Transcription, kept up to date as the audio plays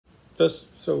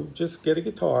Just get a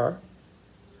guitar,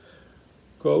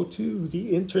 go to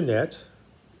the internet,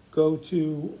 go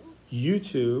to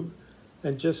YouTube,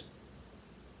 and just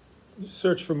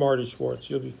search for Marty Schwartz.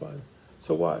 You'll be fine.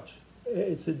 So watch.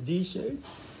 It's a D shape.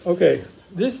 Okay,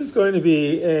 this is going to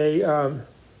be an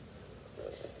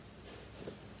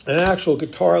actual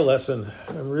guitar lesson.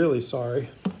 I'm really sorry.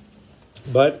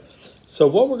 But, so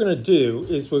what we're going to do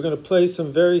is we're going to play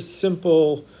some very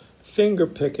simple finger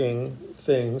picking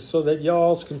things so that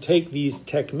y'all can take these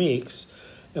techniques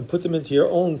and put them into your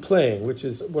own playing, which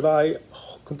is what I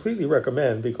completely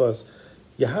recommend, because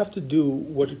you have to do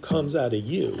what comes out of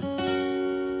you.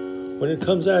 When it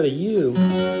comes out of you,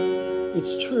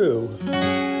 it's true.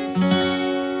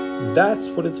 That's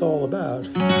what it's all about.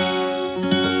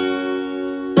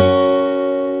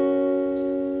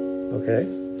 Okay?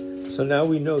 So now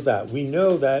we know that. We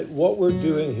know that what we're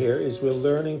doing here is we're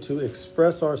learning to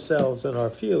express ourselves and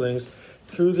our feelings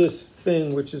through this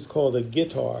thing which is called a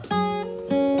guitar.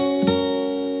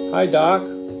 Hi, Doc.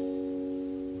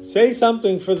 Say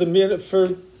something for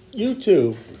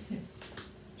YouTube.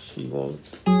 She won't.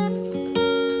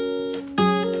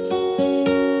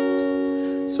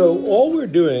 So all we're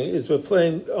doing is we're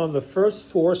playing on the first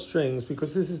 4 strings,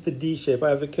 because this is the D shape. I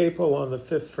have a capo on the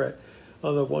 5th fret,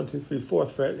 on the 1, 2, 3,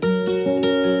 4th fret. I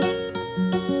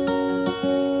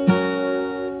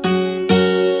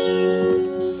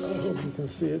hope you can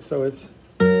see it. So it's.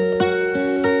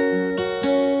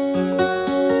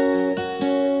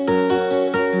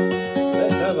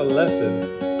 Let's have a lesson.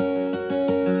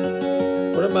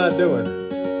 What am I doing?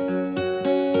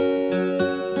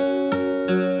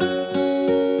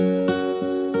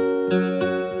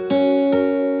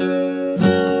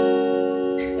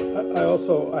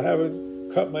 I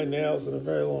haven't cut my nails in a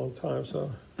very long time,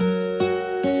 so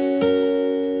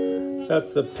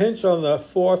that's the pinch on the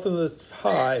 4th and the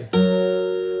high,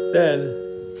 then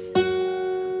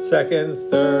 2nd,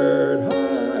 3rd,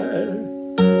 high.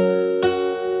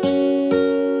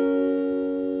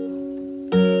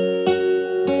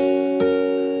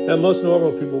 Now most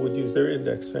normal people would use their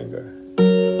index finger.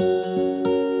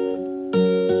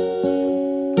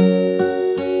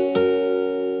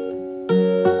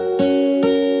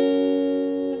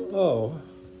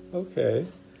 Okay,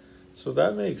 so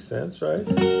that makes sense, right?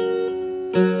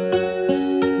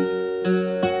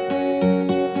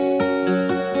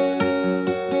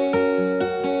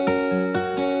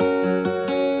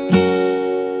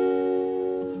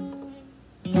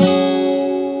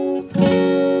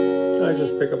 I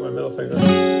just pick up my middle finger.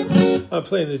 I'm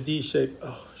playing the D shape.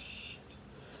 Oh, shit.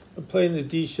 I'm playing the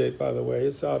D shape, by the way,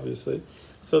 it's obviously.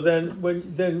 So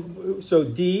so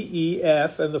D, E,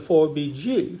 F, and the 4 would be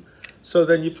G. So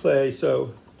then you play,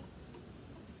 so.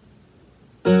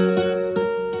 So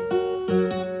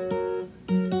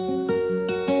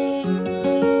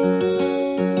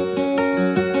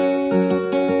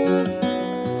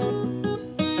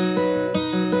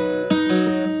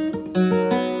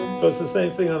it's the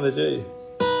same thing on the G.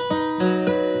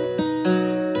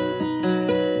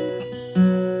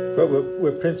 But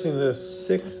we're pinching the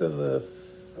 6th and the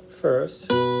 1st,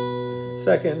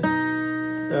 2nd,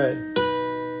 all right.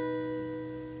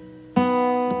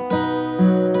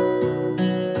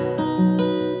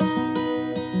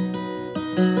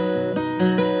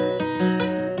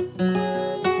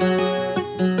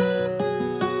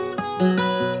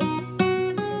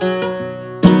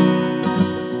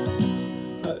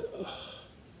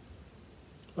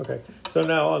 Okay, so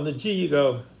now on the G you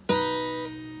go.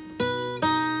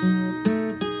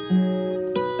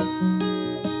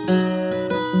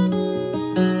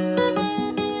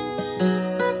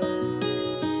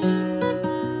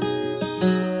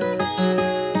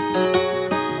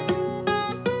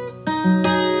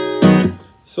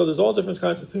 So there's all different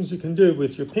kinds of things you can do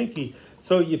with your pinky.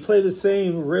 So you play the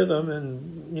same rhythm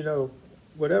and, you know,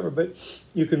 whatever, but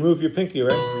you can move your pinky,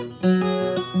 right?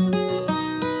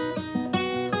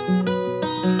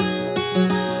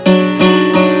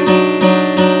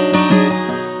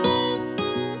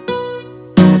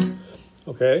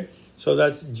 Okay, so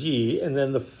that's G, and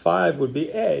then the 5 would be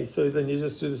A, so then you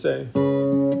just do the same.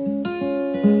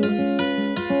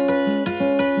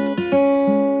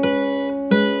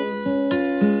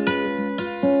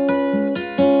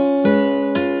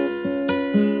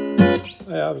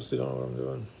 I obviously don't know what I'm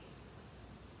doing.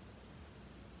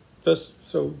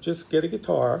 Just get a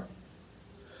guitar,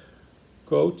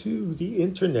 go to the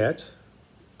internet,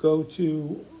 go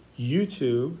to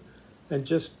YouTube, and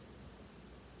just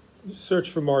search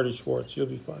for Marty Schwartz. You'll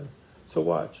be fine. So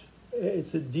watch.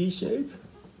 It's a D shape.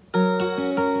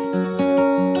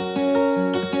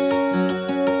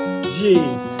 G.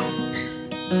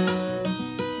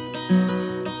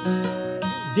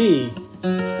 D,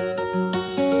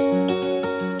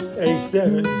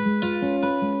 A7.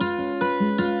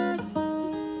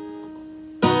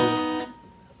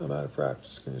 I'm out of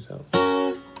practice, can you tell?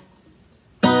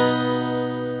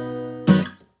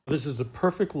 This is a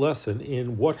perfect lesson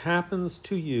in what happens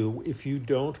to you if you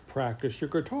don't practice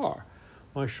your guitar.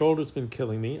 My shoulder's been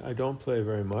killing me. I don't play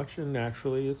very much, and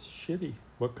naturally it's shitty.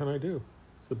 What can I do?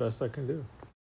 It's the best I can do.